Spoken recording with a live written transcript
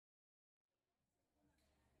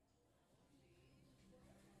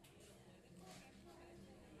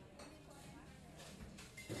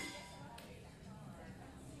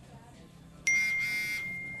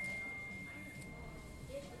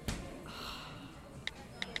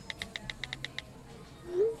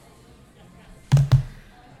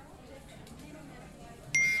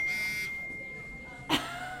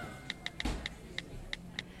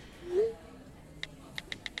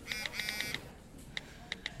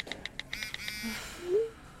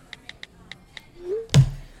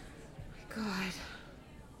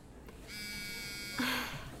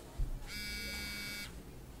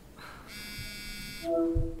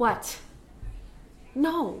What?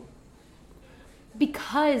 No.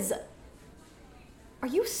 Because... Are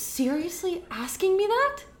you seriously asking me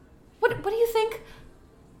that? What do you think?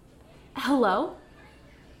 Hello?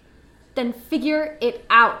 Then figure it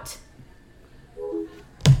out.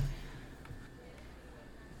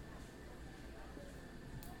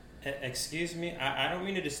 Excuse me, I don't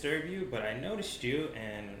mean to disturb you, but I noticed you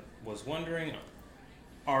and was wondering,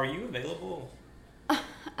 are you available?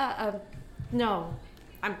 No,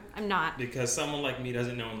 I'm not. Because someone like me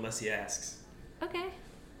doesn't know unless he asks. Okay.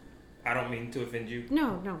 I don't mean to offend you.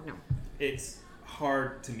 No. It's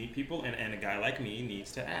hard to meet people, and a guy like me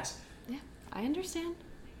needs to ask. Yeah, I understand.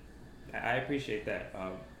 I appreciate that.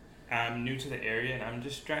 I'm new to the area, and I'm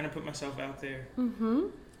just trying to put myself out there. Mm-hmm.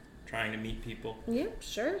 Trying to meet people. Yeah,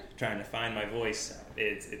 sure. Trying to find my voice.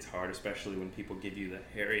 It's hard, especially when people give you the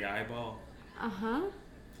hairy eyeball. Uh-huh.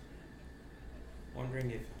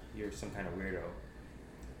 Wondering if you're some kind of weirdo.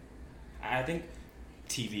 I think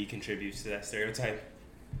TV contributes to that stereotype.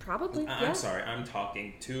 Probably, yeah. I'm sorry, I'm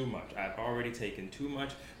talking too much. I've already taken too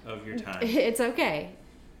much of your time. It's okay.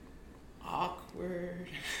 Awkward.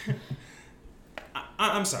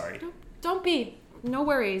 I'm sorry. Don't be. No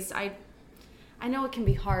worries. I know it can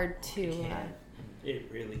be hard to... It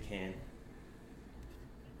really can.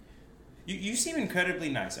 You seem incredibly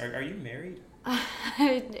nice. Are you married?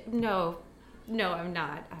 No, I'm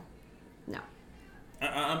not. No.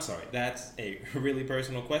 I'm sorry. That's a really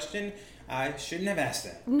personal question. I shouldn't have asked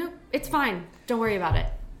that. No, it's fine. Don't worry about it.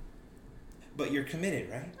 But you're committed,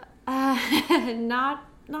 right?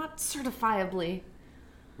 Not certifiably.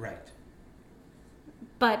 Right.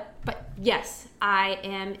 But yes, I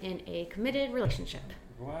am in a committed relationship.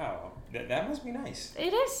 Wow. That must be nice.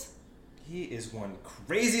 It is. He is one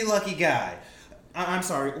crazy lucky guy. I'm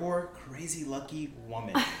sorry, or crazy lucky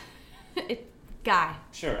woman. Guy.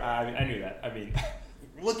 Sure, I knew that. I mean,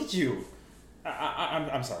 look at you.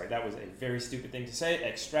 I'm sorry, that was a very stupid thing to say.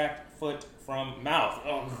 Extract foot from mouth.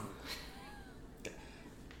 Oh.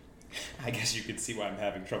 I guess you can see why I'm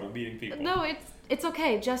having trouble meeting people. No, it's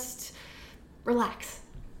okay. Just relax.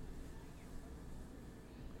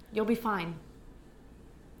 You'll be fine.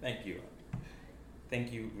 Thank you.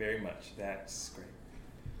 Thank you very much. That's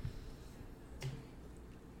great.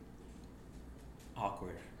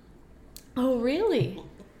 Awkward. Oh, really?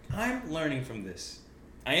 I'm learning from this.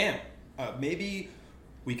 I am. Maybe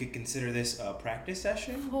we could consider this a practice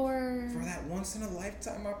session For that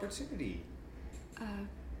once-in-a-lifetime opportunity.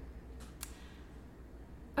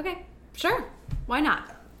 Okay, sure. Why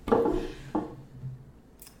not?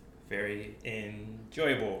 Very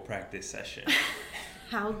enjoyable practice session.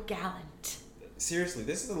 How gallant. Seriously,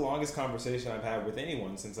 this is the longest conversation I've had with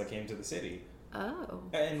anyone since I came to the city. Oh.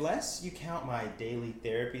 Unless you count my daily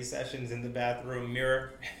therapy sessions in the bathroom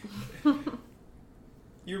mirror.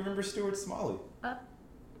 You remember Stuart Smalley?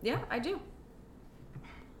 Yeah, I do.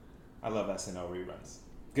 I love SNL reruns.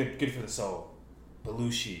 Good for the soul.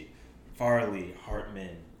 Belushi, Farley,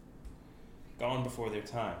 Hartman. Gone before their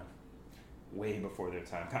time. Way before their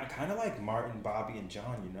time. Kind of like Martin, Bobby, and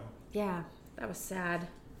John, you know? Yeah, that was sad.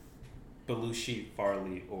 Belushi,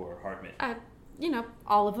 Farley, or Hartman?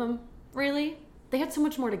 All of them, really. They had so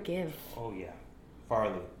much more to give. Oh, yeah.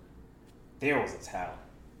 Farley. There was a talent.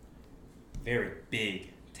 Very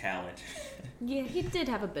big talent. Yeah, he did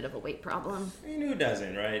have a bit of a weight problem. I mean, who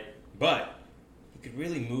doesn't, right? But he could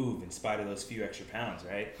really move in spite of those few extra pounds,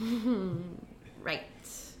 right? Right.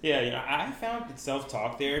 Yeah, I found that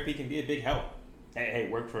self-talk therapy can be a big help. Hey,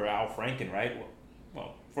 worked for Al Franken, right?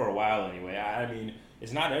 Well, for a while anyway. I mean,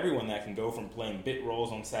 it's not everyone that can go from playing bit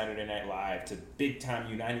roles on Saturday Night Live to big-time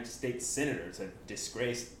United States senator to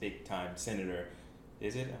disgraced big-time senator.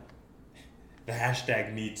 Is it? The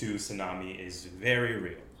hashtag #MeToo tsunami is very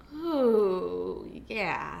real. Ooh,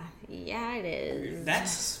 yeah, it is.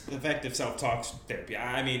 That's effective self-talk therapy.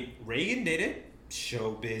 I mean, Reagan did it.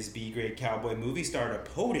 Showbiz B-grade cowboy movie star to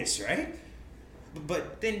POTUS, right?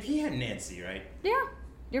 But then he had Nancy, right? Yeah,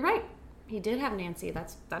 you're right. He did have Nancy.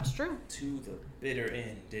 That's true. To the bitter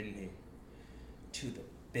end, didn't he? To the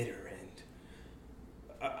bitter end.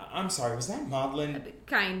 I'm sorry, was that maudlin?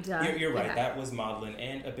 Kinda. You're right, yeah. that was maudlin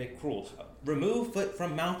and a bit cruel. Remove foot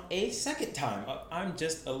from mouth a second time. I'm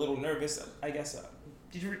just a little nervous, I guess.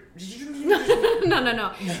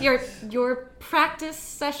 No. Your practice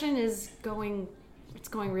session is going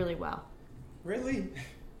really well. Really?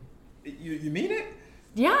 You mean it?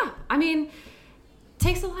 Yeah, I mean,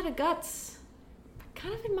 takes a lot of guts. I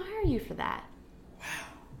kind of admire you for that. Wow.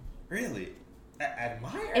 Really?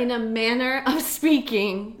 Admire? In a manner of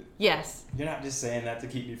speaking, Yes. You're not just saying that to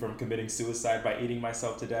keep me from committing suicide by eating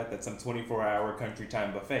myself to death at some 24-hour country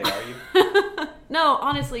time buffet, are you? No,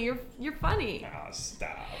 honestly, you're funny. Oh,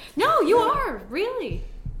 stop. No, you are, really.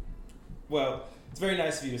 Well, it's very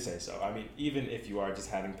nice of you to say so. I mean, even if you are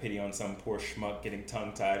just having pity on some poor schmuck getting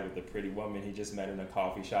tongue-tied with a pretty woman he just met in a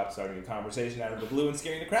coffee shop, starting a conversation out of the blue and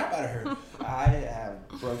scaring the crap out of her. I have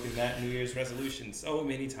broken that New Year's resolution so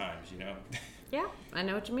many times, you know. Yeah, I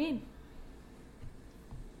know what you mean.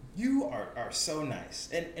 You are so nice.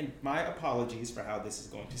 And my apologies for how this is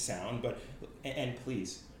going to sound, but and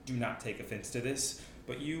please do not take offense to this,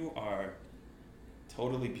 but you are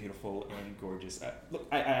totally beautiful and gorgeous. Look,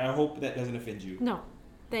 I hope that doesn't offend you. No,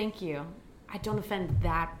 thank you. I don't offend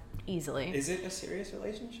that easily. Is it a serious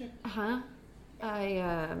relationship? Uh-huh.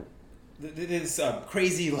 This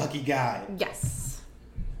crazy lucky guy. Yes.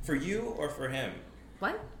 For you or for him?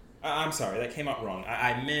 What? I'm sorry, that came out wrong.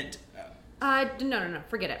 I meant... No.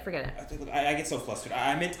 Forget it. I get so flustered.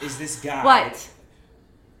 I meant, is this guy... What?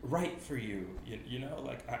 Right for you? You know,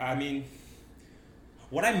 like, I mean...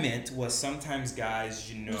 What I meant was sometimes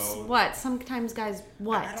guys, you know... What? Sometimes guys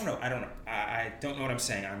what? I don't know. I don't know what I'm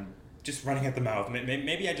saying. I'm just running at the mouth.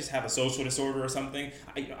 Maybe I just have a social disorder or something.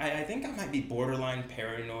 I think I might be borderline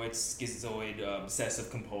paranoid, schizoid, obsessive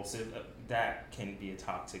compulsive. That can be a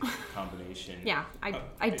toxic combination. Yeah,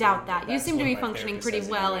 I doubt that. You seem to be my functioning therapist pretty says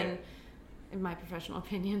well anyway. in my professional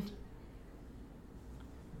opinion.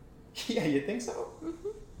 Yeah, you think so? Mm-hmm.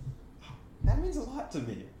 That means a lot to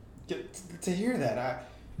me. To hear that,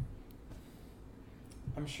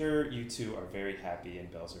 I'm sure you two are very happy and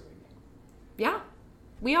bells are ringing. Yeah,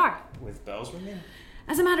 we are. With bells ringing?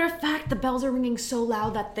 As a matter of fact, the bells are ringing so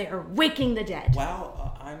loud that they are waking the dead.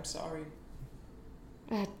 Wow, I'm sorry.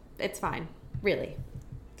 It's fine, really.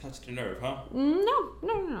 Touched a nerve, huh?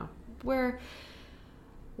 No.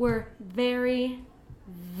 We're very,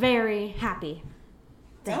 very happy.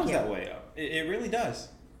 Sounds that way. It really does.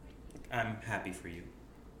 I'm happy for you.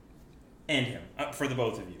 And him. For the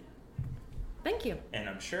both of you. Thank you. And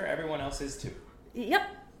I'm sure everyone else is too. Yep,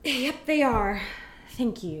 they are.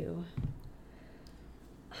 Thank you.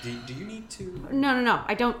 Do you need to... No.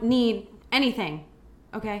 I don't need anything.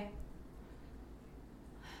 Okay?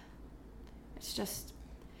 It's just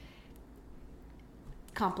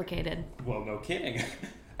complicated. Well, no kidding.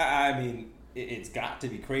 I mean, it's got to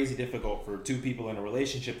be crazy difficult for two people in a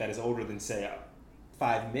relationship that is older than, say,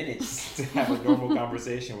 5 minutes to have a normal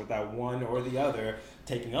conversation without one or the other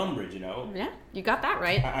taking umbrage, you know? Yeah, you got that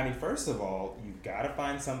right. I mean, first of all, you've got to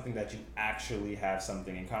find something that you actually have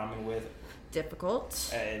something in common with.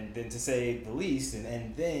 Difficult. And then to say the least,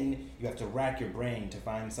 and then you have to rack your brain to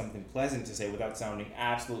find something pleasant to say without sounding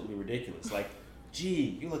absolutely ridiculous. Like,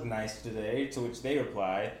 gee, you look nice today, to which they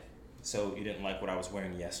reply, so you didn't like what I was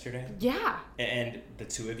wearing yesterday? Yeah. And the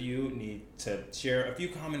two of you need to share a few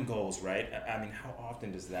common goals, right? I mean, how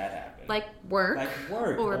often does that happen? Like work.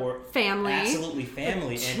 Or family. Absolutely,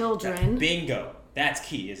 family. And children. Bingo. That's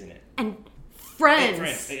key, isn't it? And friends. And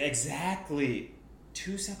friends. Exactly.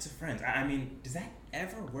 2 sets of friends. I mean, does that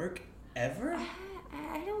ever work? Ever?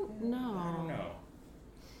 I don't know. I don't know.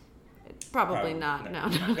 Probably not. No.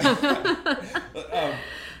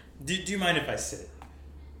 Do you mind if I sit?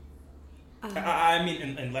 I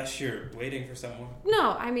mean, unless you're waiting for someone.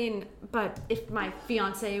 No, I mean, but if my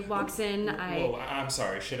fiance walks in, Whoa, I'm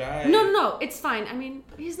sorry. Should I? No, it's fine. I mean,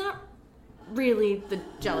 he's not really the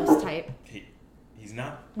jealous type. He's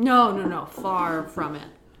not? No, far from it.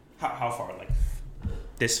 How far? Like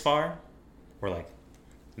this far? Or like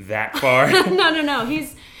that far? No.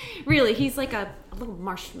 He's like a little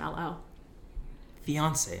marshmallow.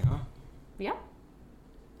 Fiance, huh? Yep.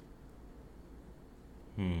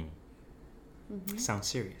 Mm-hmm. Sounds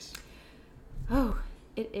serious. Oh,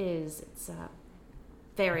 it is. It's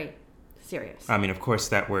very serious. I mean, of course,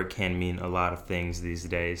 that word can mean a lot of things these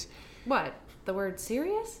days. What? The word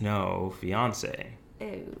serious? No, fiance.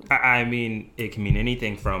 Ew. I mean, it can mean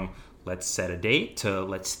anything from let's set a date to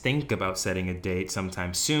let's think about setting a date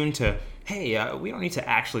sometime soon to hey, we don't need to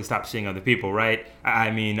actually stop seeing other people, right?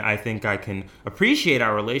 I mean, I think I can appreciate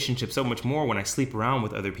our relationship so much more when I sleep around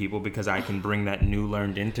with other people because I can bring that new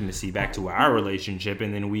learned intimacy back to our relationship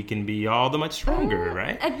and then we can be all the much stronger,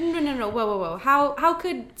 right? No. Whoa. How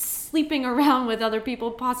could sleeping around with other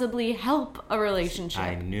people possibly help a relationship?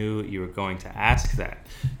 I knew you were going to ask that.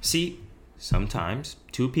 See, sometimes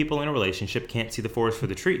 2 people in a relationship can't see the forest for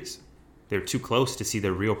the trees. They're too close to see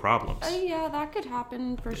their real problems. Yeah, that could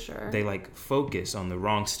happen for sure. They focus on the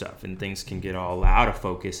wrong stuff and things can get all out of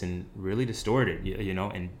focus and really distorted, you know,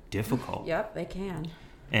 and difficult. Yep, they can.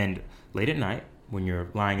 And late at night, when you're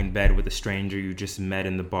lying in bed with a stranger you just met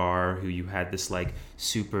in the bar who you had this like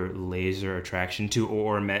super laser attraction to,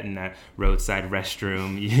 or met in that roadside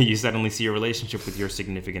restroom. You suddenly see your relationship with your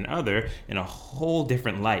significant other in a whole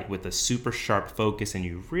different light with a super sharp focus, and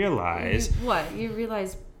you realize... What? You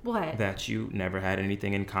realize what? That you never had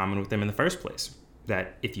anything in common with them in the first place.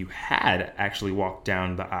 That if you had actually walked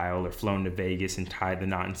down the aisle or flown to Vegas and tied the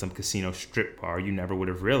knot in some casino strip bar, you never would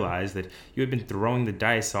have realized that you had been throwing the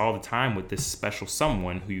dice all the time with this special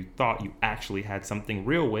someone who you thought you actually had something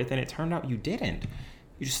real with, and it turned out you didn't.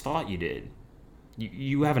 You just thought you did.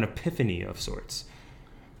 You have an epiphany of sorts.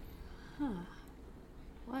 Huh.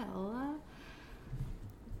 Well,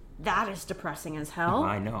 that is depressing as hell.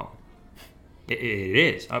 I know. It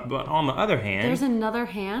is. But on the other hand... There's another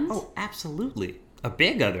hand? Oh, absolutely. A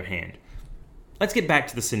big other hand. Let's get back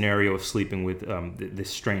to the scenario of sleeping with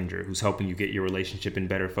this stranger who's helping you get your relationship in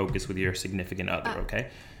better focus with your significant other,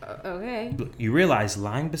 okay? Okay. Look, you realize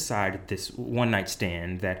lying beside this one-night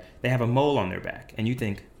stand that they have a mole on their back, and you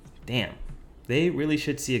think, damn, they really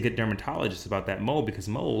should see a good dermatologist about that mole because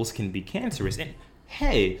moles can be cancerous. And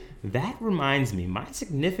hey, that reminds me, my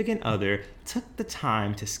significant other took the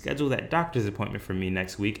time to schedule that doctor's appointment for me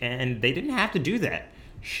next week, and they didn't have to do that.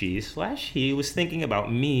 She/he was thinking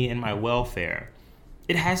about me and my welfare.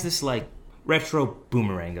 It has this, like, retro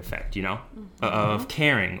boomerang effect, you know, of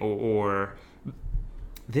caring, or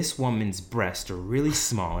this woman's breasts are really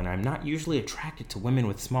small, and I'm not usually attracted to women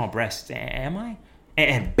with small breasts, am I?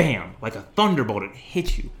 And bam, like a thunderbolt, it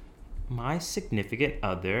hits you. My significant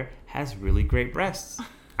other has really great breasts.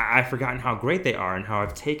 I've forgotten how great they are and how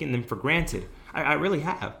I've taken them for granted. I really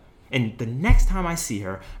have. And the next time I see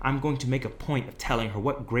her, I'm going to make a point of telling her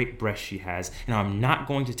what great breasts she has, and I'm not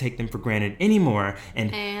going to take them for granted anymore,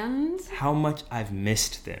 and how much I've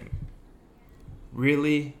missed them.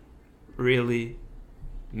 Really, really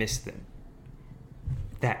missed them.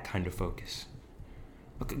 That kind of focus.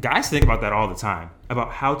 Look, guys think about that all the time,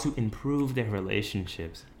 about how to improve their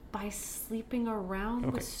relationships. By sleeping around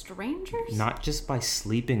with strangers? Not just by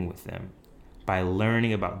sleeping with them. By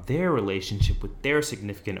learning about their relationship with their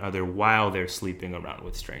significant other while they're sleeping around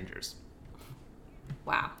with strangers.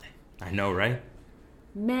 Wow. I know, right?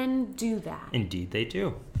 Men do that. Indeed they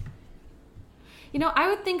do. You know, I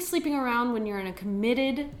would think sleeping around when you're in a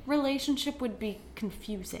committed relationship would be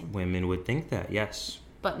confusing. Women would think that, yes.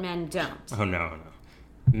 But men don't. Oh, no.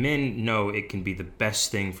 Men know it can be the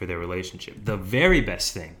best thing for their relationship. The very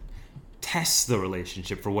best thing. Tests the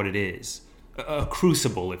relationship for what it is. A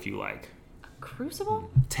crucible, if you like.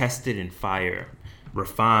 Crucible? Tested in fire,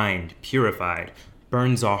 refined, purified,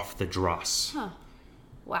 burns off the dross. Huh.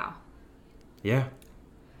 Wow. Yeah.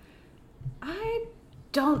 I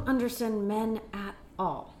don't understand men at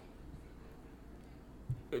all.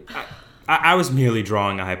 I was merely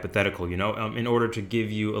drawing a hypothetical, you know, in order to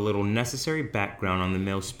give you a little necessary background on the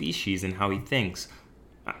male species and how he thinks.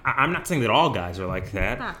 I'm not saying that all guys are like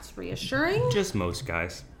that. That's reassuring. Just most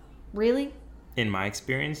guys. Really? In my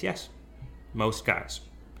experience, yes. Most guys.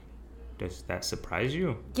 Does that surprise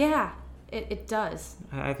you? Yeah, it does.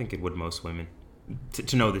 I think it would most women.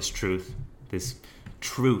 To know this truth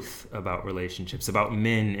about relationships, about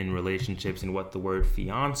men in relationships, and what the word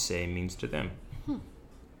fiancé means to them.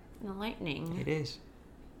 Enlightening. It is.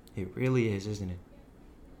 It really is, isn't it?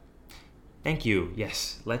 Thank you.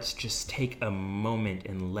 Yes, let's just take a moment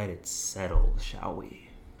and let it settle, shall we?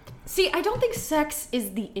 See, I don't think sex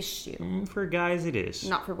is the issue. For guys, it is.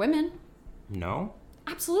 Not for women. No?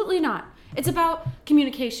 Absolutely not. It's about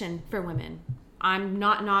communication for women. I'm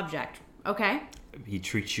not an object, okay? He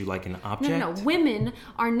treats you like an object? No. Women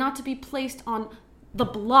are not to be placed on the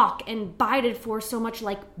block and bided for so much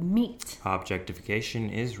like meat. Objectification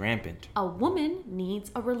is rampant. A woman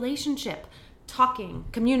needs a relationship. Talking,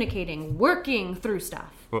 communicating, working through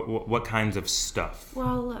stuff. What kinds of stuff?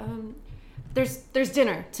 Well, there's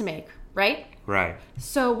dinner to make, right? Right.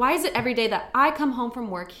 So why is it every day that I come home from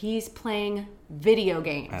work, he's playing video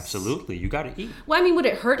games? Absolutely. You gotta eat. Well, I mean, would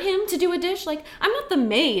it hurt him to do a dish? Like, I'm not the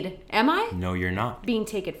maid, am I? No, you're not. Being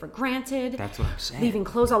taken for granted. That's what I'm saying. Leaving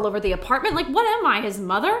clothes all over the apartment. Like, what am I, his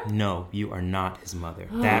mother? No, you are not his mother.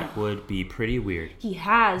 That would be pretty weird. He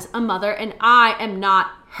has a mother, and I am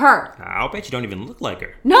not her. I'll bet you don't even look like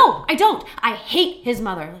her. No, I don't. I hate his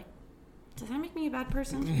mother. Like, does that make me a bad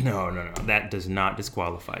person? No. That does not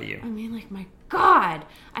disqualify you. I mean, like, my God,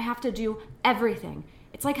 I have to do everything.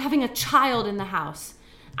 It's like having a child in the house.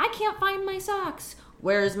 I can't find my socks.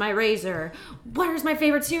 Where's my razor? Where's my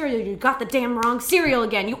favorite cereal? You got the damn wrong cereal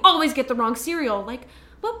again. You always get the wrong cereal. Like,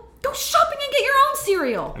 well, go shopping and get your own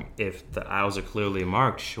cereal. If the aisles are clearly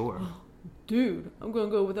marked, sure. Dude, I'm gonna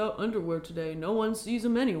go without underwear today. No one sees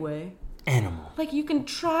them anyway. Animal. Like, you can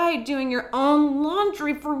try doing your own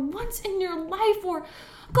laundry for once in your life, or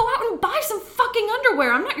go out and buy some fucking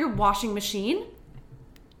underwear. I'm not your washing machine.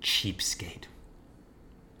 Cheapskate.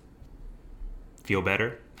 Feel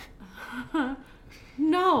better?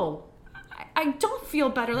 No. I don't feel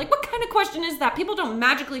better. Like, what kind of question is that? People don't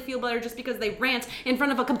magically feel better just because they rant in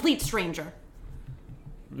front of a complete stranger.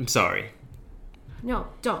 I'm sorry. No,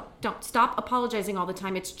 don't. Stop apologizing all the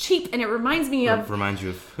time. It's cheap, and it reminds me of... Reminds you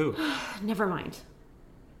of who? Never mind.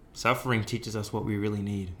 Suffering teaches us what we really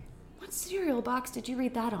need. What cereal box did you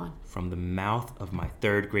read that on? From the mouth of my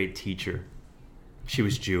 3rd grade teacher. She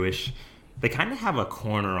was Jewish. They kind of have a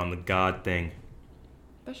corner on the God thing.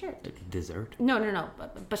 Bashert. Dessert? No.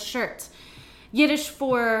 Bashert. Yiddish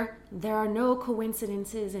for there are no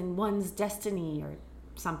coincidences in one's destiny, or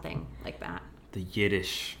something like that. The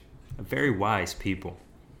Yiddish. Very wise people.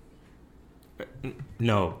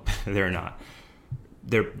 No, they're not.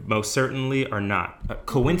 They most certainly are not.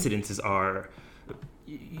 Coincidences are,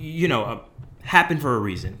 happen for a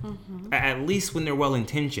reason. Mm-hmm. At least when they're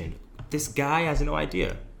well-intentioned. This guy has no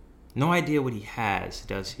idea. No idea what he has,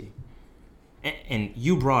 does he? And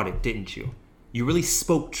you brought it, didn't you? You really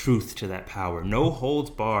spoke truth to that power. No holds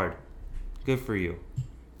barred. Good for you.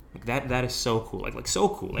 That is so cool. Like so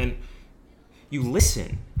cool. And you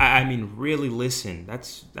listen. I mean, really listen.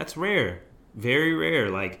 That's rare. Very rare.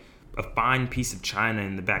 Like a fine piece of china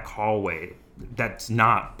in the back hallway that's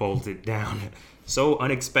not bolted down. So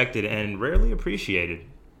unexpected and rarely appreciated.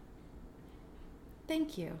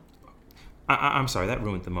 Thank you. I'm sorry, that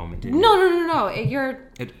ruined the moment, didn't it? No. You're...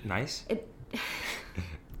 Nice?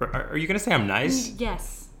 Are you going to say I'm nice?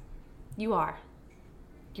 Yes. You are.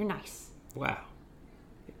 You're nice. Wow.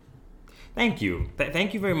 Thank you.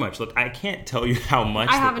 Thank you very much. Look, I can't tell you how much...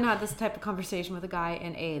 I haven't had this type of conversation with a guy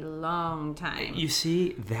in a long time. You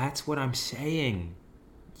see, that's what I'm saying.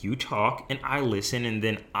 You talk and I listen, and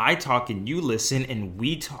then I talk and you listen, and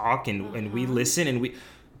we talk and we listen and we...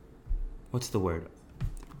 What's the word?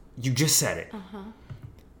 You just said it.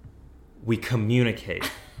 We communicate.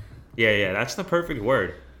 Yeah, that's the perfect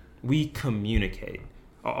word. We communicate.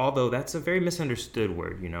 Although that's a very misunderstood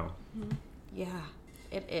word, Yeah,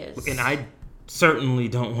 it is. And I certainly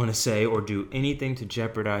don't want to say or do anything to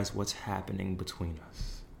jeopardize what's happening between us.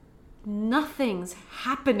 Nothing's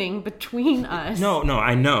happening between us. No,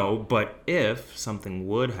 I know, but if something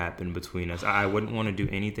would happen between us, I wouldn't want to do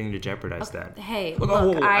anything to jeopardize that. Hey,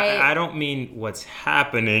 I don't mean what's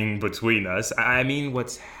happening between us. I mean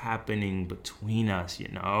what's happening between us,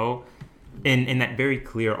 In that very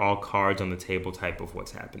clear all cards on the table type of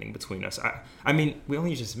what's happening between us. I mean, we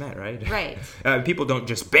only just met, right? Right. People don't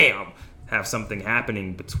just, bam, have something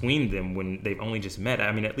happening between them when they've only just met.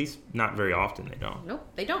 I mean, at least not very often they don't. Nope,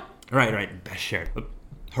 they don't. Right. Best shared.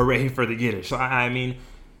 Hooray for the Yiddish. So, I mean,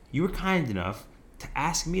 you were kind enough to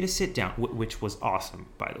ask me to sit down, which was awesome,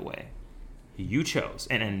 by the way. You chose.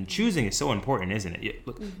 And choosing is so important, isn't it?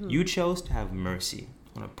 Look, you chose to have mercy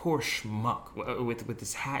on a poor schmuck with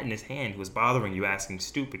his hat in his hand who was bothering you, asking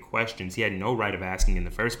stupid questions he had no right of asking in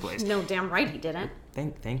the first place. No, damn right he didn't.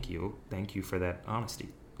 Thank you. Thank you for that honesty.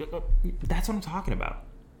 That's what I'm talking about.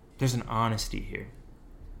 There's an honesty here.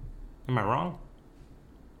 Am I wrong?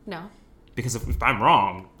 No. Because if I'm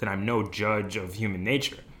wrong, then I'm no judge of human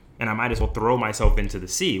nature. And I might as well throw myself into the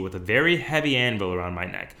sea with a very heavy anvil around my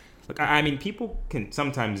neck. Look, I mean, people can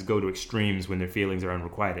sometimes go to extremes when their feelings are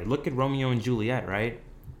unrequited. Look at Romeo and Juliet, right?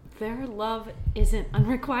 Their love isn't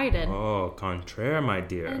unrequited. Oh, contraire, my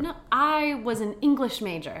dear. No, I was an English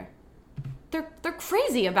major. They're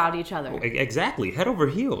crazy about each other. Oh, exactly, head over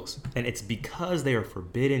heels. And it's because they are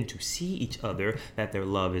forbidden to see each other that their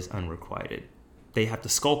love is unrequited. They have to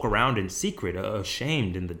skulk around in secret,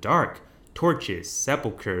 ashamed in the dark. Torches,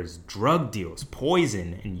 sepulchers, drug deals,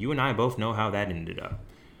 poison, and you and I both know how that ended up.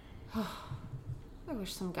 I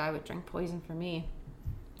wish some guy would drink poison for me.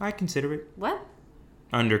 I consider it. What?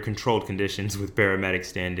 Under controlled conditions with paramedics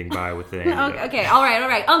standing by with the Okay, all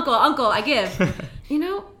right. Uncle, I give.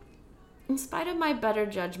 In spite of my better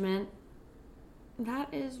judgment,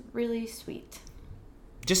 that is really sweet.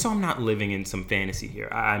 Just so I'm not living in some fantasy here.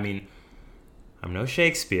 I mean, I'm no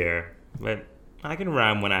Shakespeare, but I can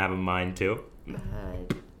rhyme when I have a mind to.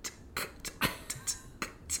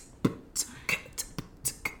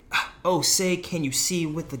 Oh, say, can you see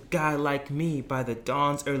with a guy like me by the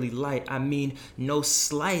dawn's early light? I mean, no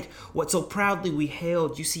slight. What so proudly we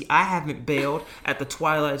hailed. You see, I haven't bailed at the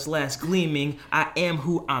twilight's last gleaming. I am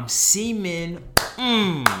who I'm seeming.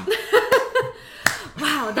 Wow,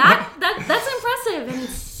 that's impressive and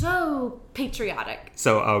so patriotic.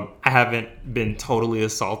 So, I haven't been totally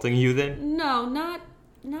assaulting you then? No, not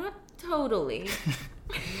totally.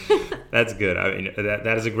 That's good. I mean,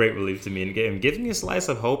 that is a great relief to me, and it gives me a slice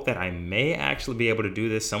of hope that I may actually be able to do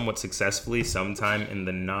this somewhat successfully sometime in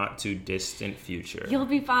the not too distant future. You'll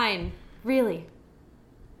be fine. Really.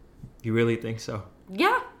 You really think so?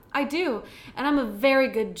 Yeah, I do. And I'm a very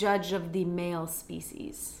good judge of the male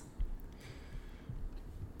species.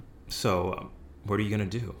 So, what are you going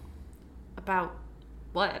to do? About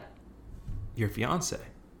what? Your fiance.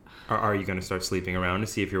 Are you going to start sleeping around to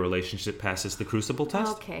see if your relationship passes the crucible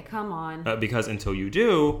test? Okay, come on. Because until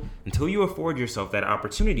you afford yourself that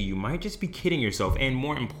opportunity, you might just be kidding yourself, and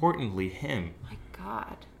more importantly, him. My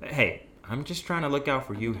God. Hey, I'm just trying to look out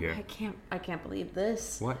for you here. I can't believe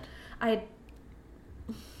this. What?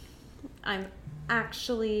 I'm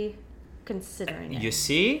actually considering it. You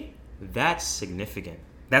see? That's significant.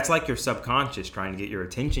 That's like your subconscious trying to get your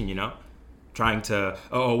attention, trying to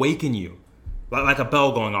awaken you. Like a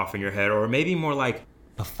bell going off in your head, or maybe more like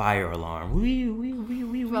a fire alarm.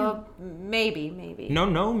 Well, maybe.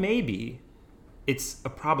 No, maybe. It's a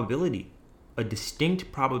probability, a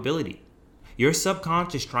distinct probability. Your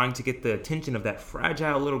subconscious trying to get the attention of that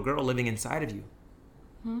fragile little girl living inside of you.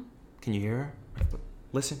 Can you hear her?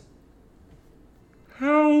 Listen.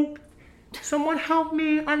 Help! Someone help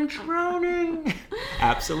me! I'm drowning!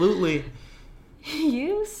 Absolutely.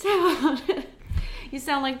 You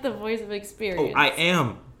sound like the voice of experience. Oh, I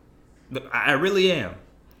am. I really am.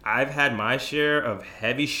 I've had my share of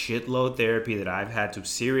heavy shitload therapy that I've had to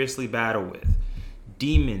seriously battle with.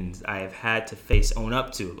 Demons I have had to own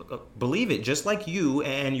up to. Believe it, just like you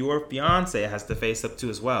and your fiance has to face up to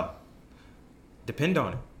as well. Depend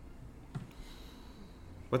on it.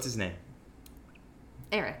 What's his name?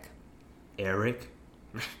 Eric. Eric?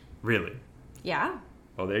 Really? Yeah.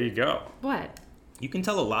 Well, there you go. What? You can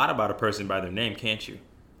tell a lot about a person by their name, can't you?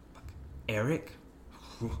 Eric?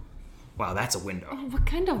 Wow, that's a window. Oh, what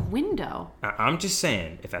kind of window? I'm just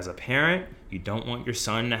saying, if as a parent, you don't want your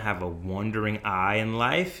son to have a wandering eye in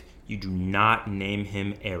life, you do not name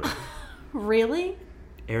him Eric. Really?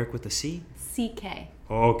 Eric with a C? CK.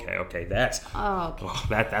 Okay, that's... Oh,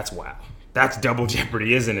 okay. That's wow. That's double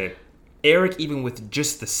jeopardy, isn't it? Eric, even with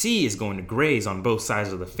just the C, is going to graze on both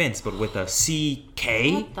sides of the fence, but with a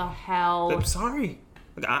CK? What the hell? I'm sorry.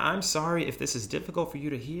 I'm sorry if this is difficult for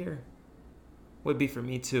you to hear. Would be for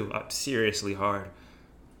me too. Seriously hard.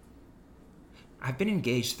 I've been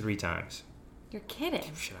engaged 3 times. You're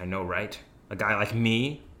kidding. Should I know, right? A guy like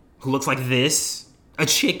me, who looks like this, a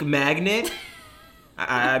chick magnet.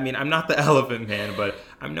 I mean, I'm not the elephant man, but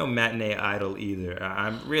I'm no matinee idol either.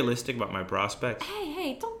 I'm realistic about my prospects.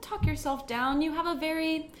 Hey, don't talk yourself down. You have a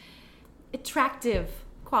very attractive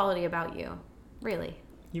quality about you. Really.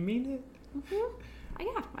 You mean it? Mm-hmm.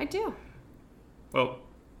 Yeah, I do. Well,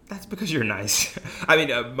 that's because you're nice. I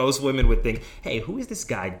mean, most women would think, hey, who is this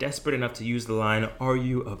guy desperate enough to use the line, "Are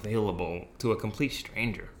you available?" to a complete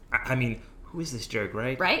stranger? I mean, who is this jerk,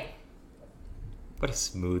 right? Right? What a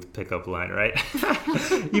smooth pickup line, right?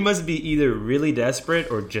 You must be either really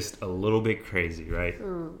desperate or just a little bit crazy, right?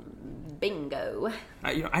 Bingo.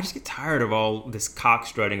 I just get tired of all this cock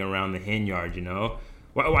strutting around the hen yard,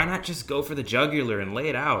 Why not just go for the jugular and lay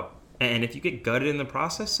it out? And if you get gutted in the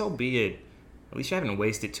process, so be it. At least you haven't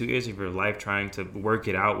wasted 2 years of your life trying to work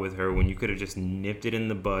it out with her when you could have just nipped it in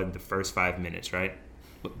the bud the first 5 minutes, right?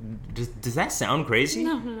 Does that sound crazy?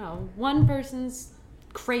 No. One person's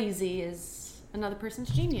crazy is another person's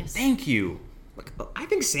genius. Thank you. Look, I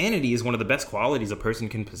think sanity is one of the best qualities a person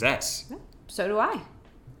can possess. So do I.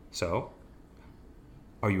 So,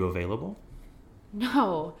 are you available?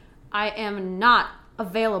 No, I am not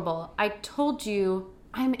available. I told you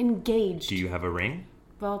I'm engaged. Do you have a ring?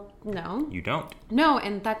 Well, no. You don't. No,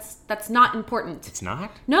 and that's not important. It's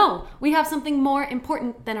not? No, we have something more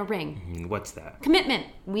important than a ring. What's that? Commitment.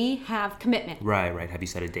 We have commitment. Right. Have you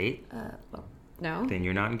set a date? Well, no. Then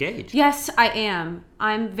you're not engaged. Yes, I am.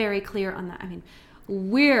 I'm very clear on that. I mean,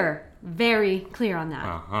 we're very clear on that.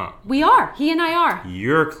 Uh-huh. We are. He and I are.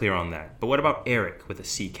 You're clear on that. But what about Eric with a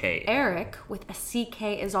CK? Eric with a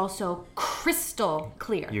CK is also crystal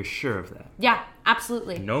clear. You're sure of that? Yeah,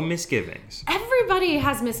 absolutely. No misgivings. Everybody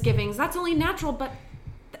has misgivings. That's only natural, but,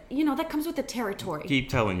 that comes with the territory. Keep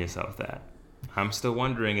telling yourself that. I'm still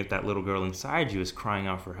wondering if that little girl inside you is crying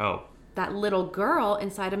out for help. That little girl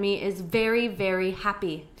inside of me is very, very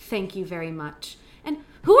happy. Thank you very much. And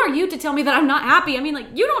who are you to tell me that I'm not happy? I mean,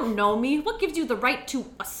 you don't know me. What gives you the right to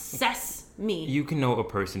assess me? You can know a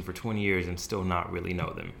person for 20 years and still not really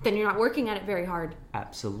know them. Then you're not working at it very hard.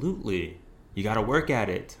 Absolutely. You gotta work at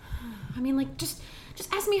it. I mean, just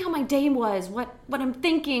ask me how my day was, what I'm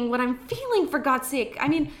thinking, what I'm feeling, for God's sake. I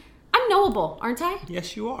mean, I'm knowable, aren't I?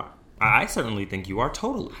 Yes, you are. I certainly think you are,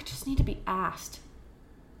 totally. I just need to be asked.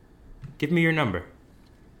 Give me your number.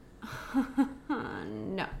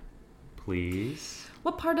 No. Please?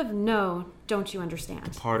 What part of no don't you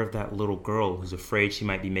understand? Part of that little girl who's afraid she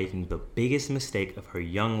might be making the biggest mistake of her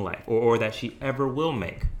young life, or that she ever will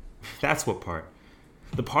make. That's what part.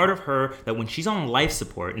 The part of her that when she's on life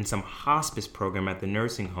support in some hospice program at the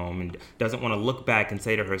nursing home and doesn't want to look back and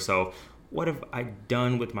say to herself, what have I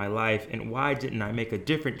done with my life, and why didn't I make a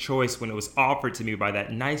different choice when it was offered to me by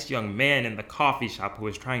that nice young man in the coffee shop who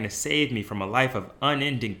was trying to save me from a life of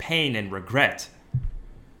unending pain and regret?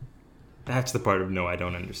 That's the part of no I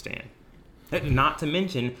don't understand. Not to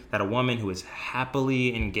mention that a woman who is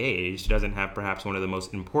happily engaged doesn't have perhaps one of the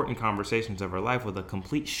most important conversations of her life with a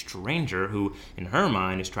complete stranger who, in her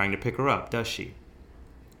mind, is trying to pick her up, does she?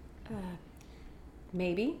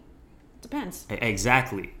 Maybe. Depends.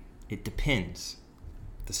 Exactly. It depends.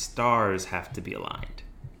 The stars have to be aligned.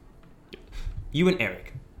 You and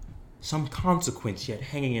Eric. Some consequence yet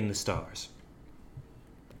hanging in the stars.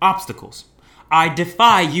 Obstacles. I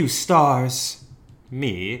defy you, stars.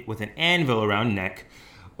 Me, with an anvil around neck.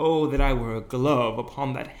 Oh, that I were a glove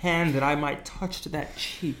upon that hand, that I might touch to that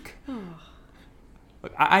cheek.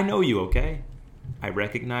 Look, I know you, okay? I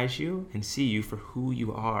recognize you and see you for who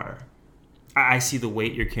you are. I see the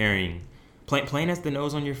weight you're carrying, plain as the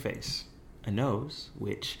nose on your face. A nose,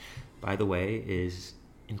 which, by the way, is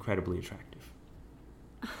incredibly attractive.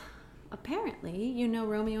 Apparently, you know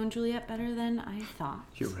Romeo and Juliet better than I thought.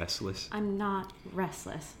 You're restless. I'm not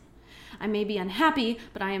restless. I may be unhappy,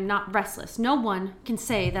 but I am not restless. No one can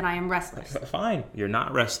say that I am restless. Fine, you're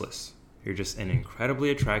not restless. You're just an incredibly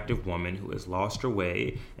attractive woman who has lost her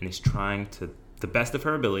way and is trying to the best of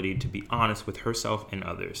her ability to be honest with herself and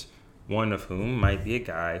others. One of whom might be a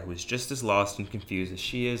guy who is just as lost and confused as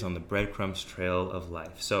she is on the breadcrumbs trail of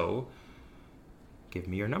life. So, give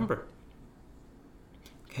me your number.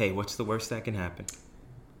 Okay, what's the worst that can happen?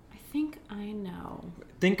 I think I know.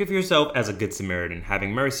 Think of yourself as a good Samaritan,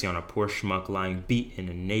 having mercy on a poor schmuck lying beaten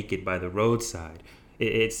and naked by the roadside.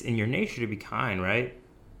 It's in your nature to be kind, right?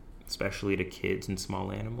 Especially to kids and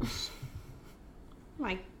small animals.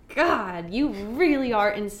 My God, you really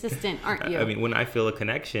are insistent, aren't you? I mean, when I feel a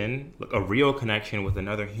connection, like a real connection with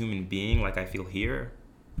another human being, like I feel here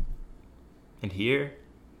and here,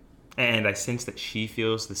 and I sense that she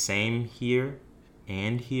feels the same here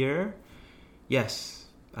and here, yes,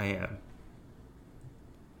 I am.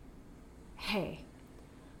 Hey,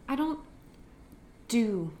 I don't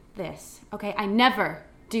do this, okay? I never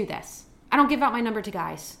do this. I don't give out my number to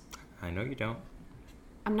guys. I know you don't.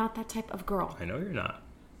 I'm not that type of girl. I know you're not.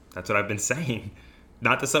 That's what I've been saying.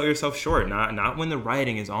 Not to sell yourself short. Not when the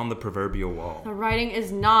writing is on the proverbial wall. The writing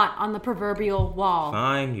is not on the proverbial wall.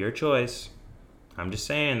 Fine, your choice. I'm just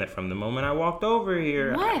saying that from the moment I walked over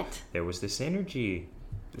here... What? There was this energy,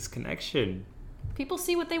 this connection. People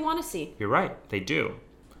see what they want to see. You're right, they do.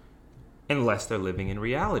 Unless they're living in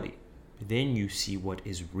reality. Then you see what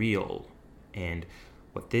is real. And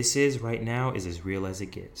what this is right now is as real as it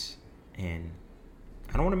gets. And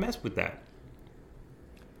I don't want to mess with that.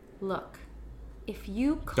 Look, if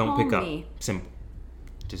you call Don't pick me... up. Simple.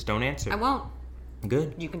 Just don't answer. I won't.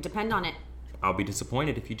 Good. You can depend on it. I'll be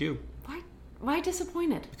disappointed if you do. Why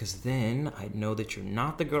disappointed? Because then I'd know that you're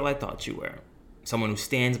not the girl I thought you were. Someone who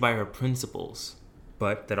stands by her principles.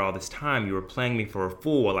 But that all this time you were playing me for a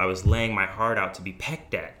fool while I was laying my heart out to be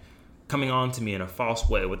pecked at. Coming on to me in a false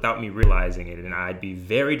way without me realizing it. And I'd be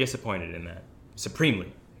very disappointed in that.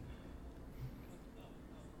 Supremely.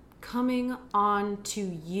 Coming on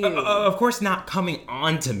to you. Of course not coming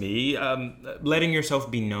on to me. Letting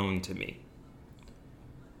yourself be known to me.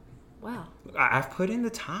 Well. I've put in the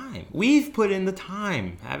time. We've put in the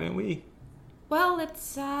time, haven't we? Well,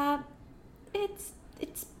 it's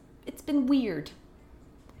been weird.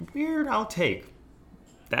 Weird, I'll take.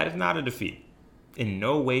 That is not a defeat. In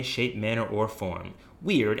no way, shape, manner, or form.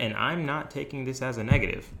 Weird, and I'm not taking this as a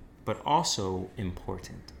negative, but also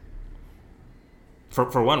important.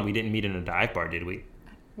 For one, we didn't meet in a dive bar, did we?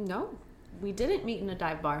 No, we didn't meet in a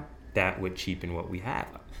dive bar. That would cheapen what we have.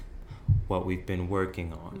 What we've been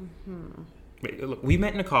working on. Mm-hmm. Look, we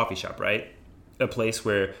met in a coffee shop, right? A place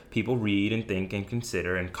where people read and think and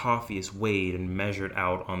consider, and coffee is weighed and measured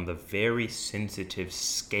out on the very sensitive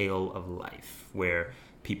scale of life, where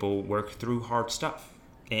people work through hard stuff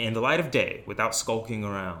in the light of day without skulking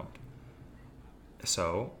around.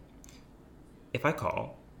 So, if I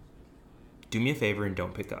call, do me a favor and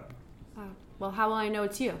don't pick up. Well, how will I know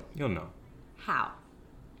it's you? You'll know. How?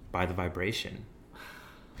 By the vibration.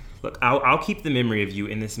 Look, I'll keep the memory of you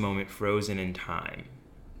in this moment frozen in time,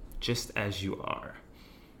 just as you are.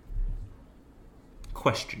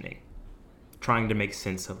 Questioning, trying to make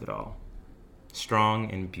sense of it all.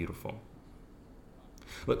 Strong and beautiful.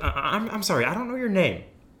 Look, I'm sorry, I don't know your name.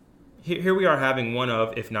 Here we are having one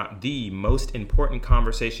of, if not the most important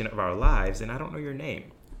conversation of our lives, and I don't know your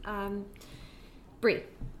name. Bree.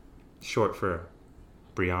 Short for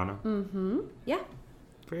Brianna? Mm-hmm. Yeah.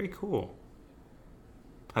 Very cool.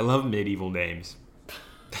 I love medieval names.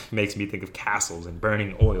 Makes me think of castles and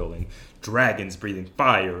burning oil and dragons breathing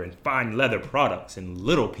fire and fine leather products and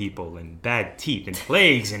little people and bad teeth and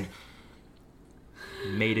plagues and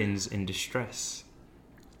maidens in distress.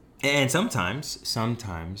 And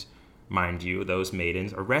sometimes, mind you, those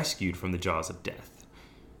maidens are rescued from the jaws of death.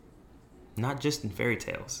 Not just in fairy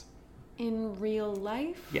tales. In real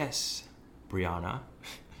life? Yes, Brianna.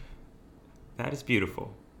 That is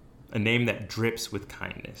beautiful. A name that drips with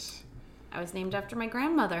kindness. I was named after my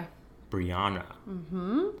grandmother. Brianna.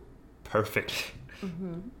 Mm-hmm. Perfect.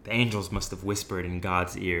 Mm-hmm. The angels must have whispered in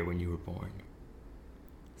God's ear when you were born.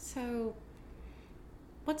 So,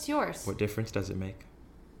 what's yours? What difference does it make?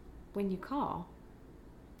 When you call.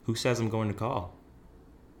 Who says I'm going to call?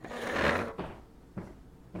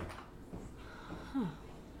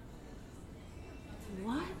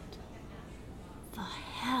 What the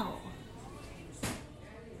hell?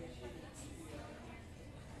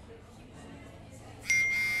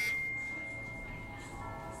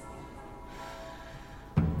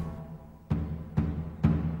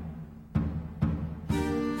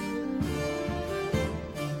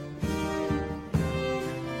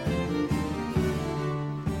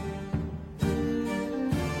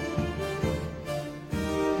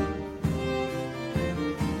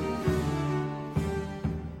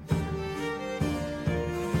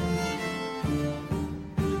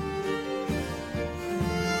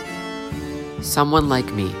 Someone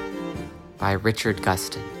Like Me by Richard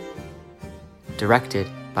Gustin. Directed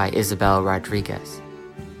by Isabel Rodriguez.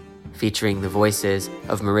 Featuring the voices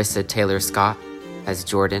of Marissa Taylor Scott as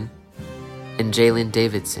Jordan and Jalen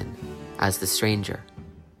Davidson as the stranger.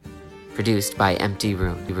 Produced by Empty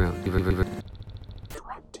Room.